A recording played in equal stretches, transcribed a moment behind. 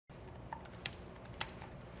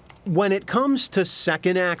When it comes to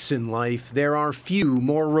second acts in life, there are few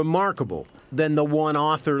more remarkable than the one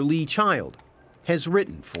author Lee Child has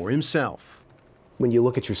written for himself. When you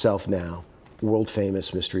look at yourself now,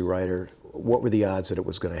 world-famous mystery writer, what were the odds that it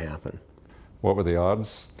was going to happen? What were the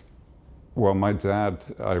odds? Well, my dad,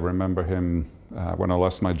 I remember him, when I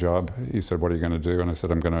lost my job, he said, "What are you going to do?" And I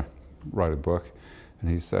said, "I'm going to write a book."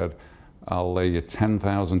 And he said, "I'll lay you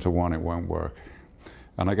 10,000 to 1 it won't work."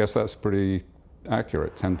 And I guess that's pretty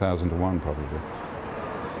accurate, 10,000 to 1 probably.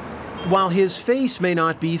 While his face may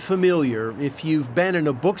not be familiar if you've been in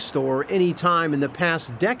a bookstore any time in the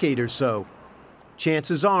past decade or so,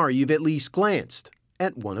 chances are you've at least glanced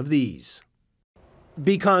at one of these.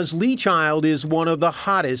 Because Lee Child is one of the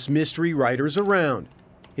hottest mystery writers around.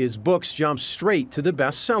 His books jump straight to the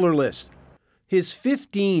bestseller list. His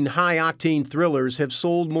 15 high-octane thrillers have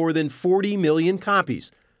sold more than 40 million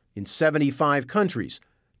copies in 75 countries,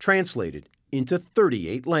 translated into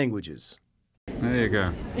 38 languages. There you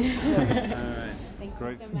go.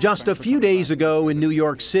 Just a few days ago in New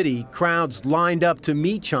York City, crowds lined up to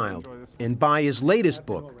meet Child and buy his latest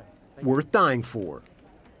book, Worth Dying For.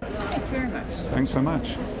 Thank you very much. Thanks so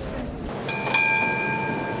much.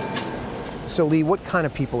 So Lee, what kind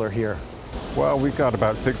of people are here? Well, we've got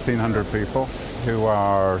about 1,600 people who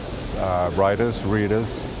are writers,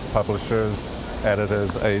 readers, publishers,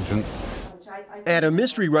 editors, agents. At a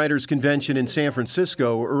mystery writers convention in San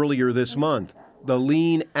Francisco earlier this month, the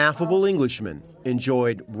lean, affable Englishman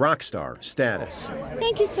enjoyed rock star status.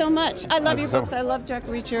 Thank you so much. I love your books. I love Jack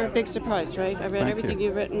Reacher. Big surprise, right? I read everything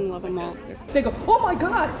you've written, love them all. They go, "Oh my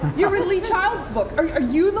God, you're in Lee Child's book. Are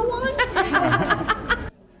you the one?"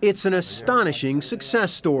 It's an astonishing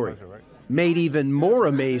success story, made even more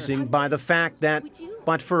amazing by the fact that,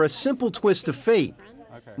 but for a simple twist of fate,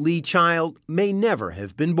 Lee Child may never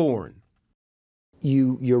have been born.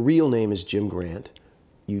 Your real name is Jim Grant.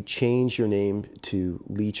 You change your name to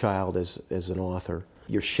Lee Child as an author.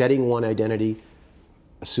 You're shedding one identity,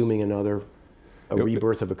 assuming another, a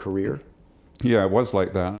rebirth of a career. Yeah, it was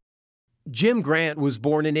like that. Jim Grant was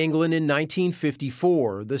born in England in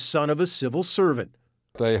 1954, the son of a civil servant.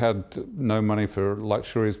 They had no money for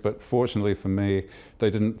luxuries, but fortunately for me,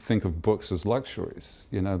 they didn't think of books as luxuries.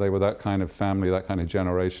 You know, they were that kind of family, that kind of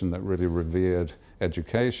generation that really revered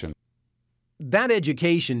education. That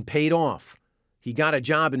education paid off. He got a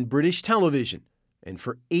job in British television and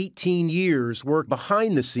for 18 years worked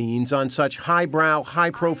behind the scenes on such highbrow,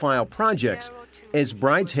 high-profile projects as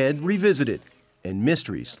Brideshead Revisited and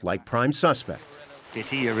mysteries like Prime Suspect.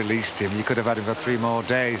 Pity you released him. You could have had him for 3 more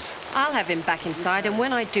days. I'll have him back inside, and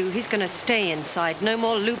when I do, he's going to stay inside. No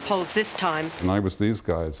more loopholes this time. And I was these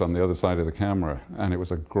guys on the other side of the camera, and it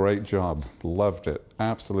was a great job. Loved it.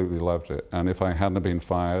 Absolutely loved it. And if I hadn't been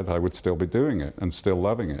fired, I would still be doing it and still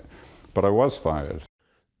loving it. But I was fired.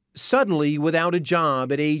 Suddenly, without a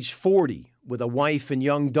job at age 40, with a wife and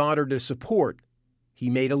young daughter to support, he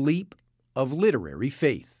made a leap of literary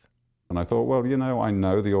faith. And I thought, well, you know, I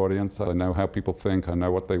know the audience, I know how people think, I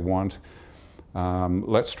know what they want.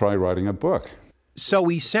 Let's try writing a book. So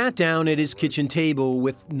he sat down at his kitchen table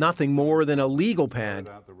with nothing more than a legal pad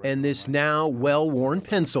and this now well-worn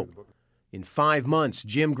pencil. In 5 months,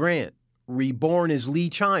 Jim Grant, reborn as Lee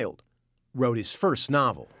Child, wrote his first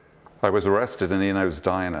novel. I was arrested in Eno's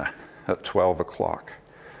Diner at 12 o'clock.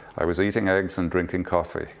 I was eating eggs and drinking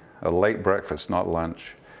coffee, a late breakfast, not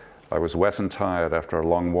lunch. I was wet and tired after a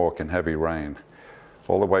long walk in heavy rain,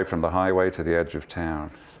 all the way from the highway to the edge of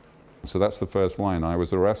town. So that's the first line. I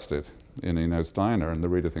was arrested in Eno's Diner, and the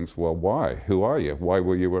reader thinks, well, why? Who are you? Why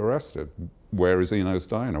were you arrested? Where is Eno's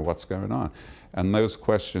Diner? What's going on? And those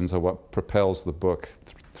questions are what propels the book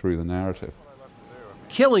through the narrative.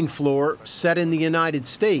 Killing Floor, set in the United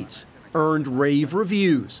States, earned rave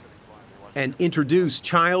reviews and introduced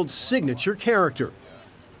Child's signature character,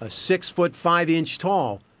 a 6' 5"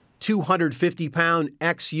 tall, 250-pound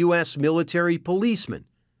ex-U.S. military policeman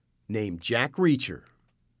named Jack Reacher.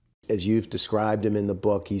 As you've described him in the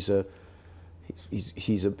book, he's a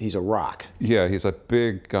rock. Yeah, he's a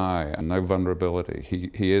big guy, no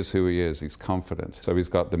vulnerability. He is who he is. He's confident. So he's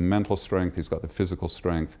got the mental strength, he's got the physical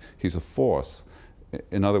strength. He's a force.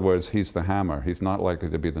 In other words, he's the hammer. He's not likely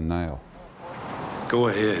to be the nail. Go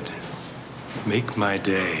ahead. Make my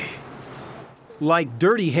day. Like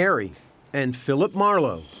Dirty Harry and Philip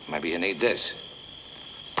Marlowe, maybe you need this.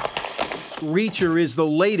 Reacher is the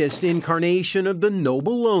latest incarnation of the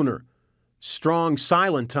noble loner, strong,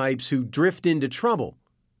 silent types who drift into trouble,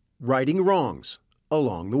 righting wrongs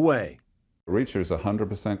along the way. Reacher is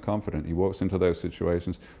 100% confident. He walks into those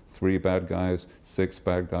situations, 3 bad guys, 6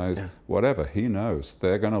 bad guys, whatever. He knows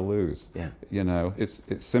they're going to lose. You know, it's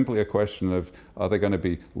simply a question of, are they going to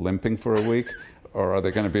be limping for a week, or are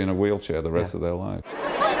they going to be in a wheelchair the rest of their life?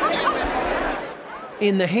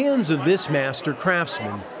 In the hands of this master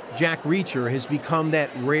craftsman, Jack Reacher has become that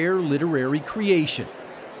rare literary creation.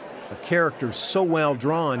 A character so well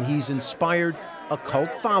drawn, he's inspired a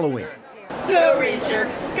cult following. Go Reacher,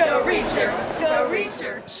 go Reacher, go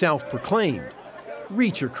Reacher. Self-proclaimed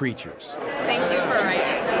Reacher creatures. Thank you for writing.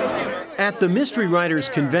 At the Mystery Writers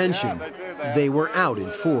Convention, they were out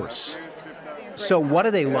in force. So what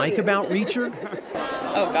do they like about Reacher?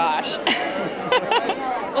 Oh gosh.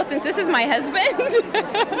 Well, since this is my husband,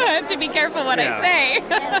 I have to be careful what I say.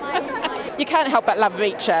 You can't help but love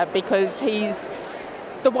Reacher because he's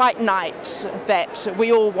the white knight that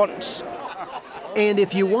we all want. And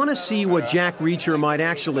if you want to see what Jack Reacher might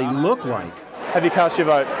actually look like, have you cast your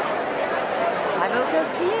vote? My vote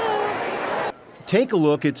goes to you. Take a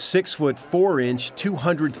look at 6'4",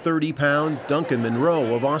 230-pound Duncan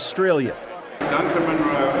Munro of Australia. Duncan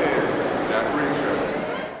Munro is Jack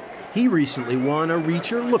Reacher. He recently won a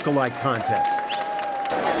Reacher look-alike contest.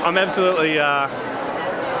 I'm absolutely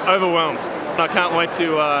overwhelmed. I can't wait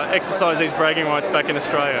to exercise these bragging rights back in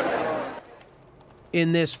Australia.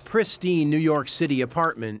 In this pristine New York City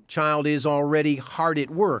apartment, Child is already hard at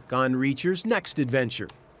work on Reacher's next adventure.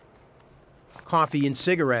 Coffee and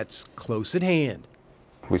cigarettes close at hand.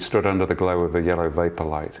 We stood under the glow of a yellow vapor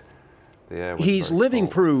light. The air was He's very living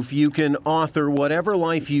cold. proof you can author whatever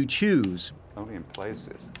life you choose, Only in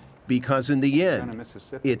places. because in the Down in end,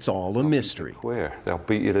 Mississippi, it's all a they'll mystery. beat you queer. They'll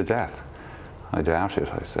beat you to death. I doubt it,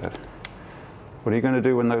 I said. What are you going to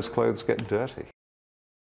do when those clothes get dirty?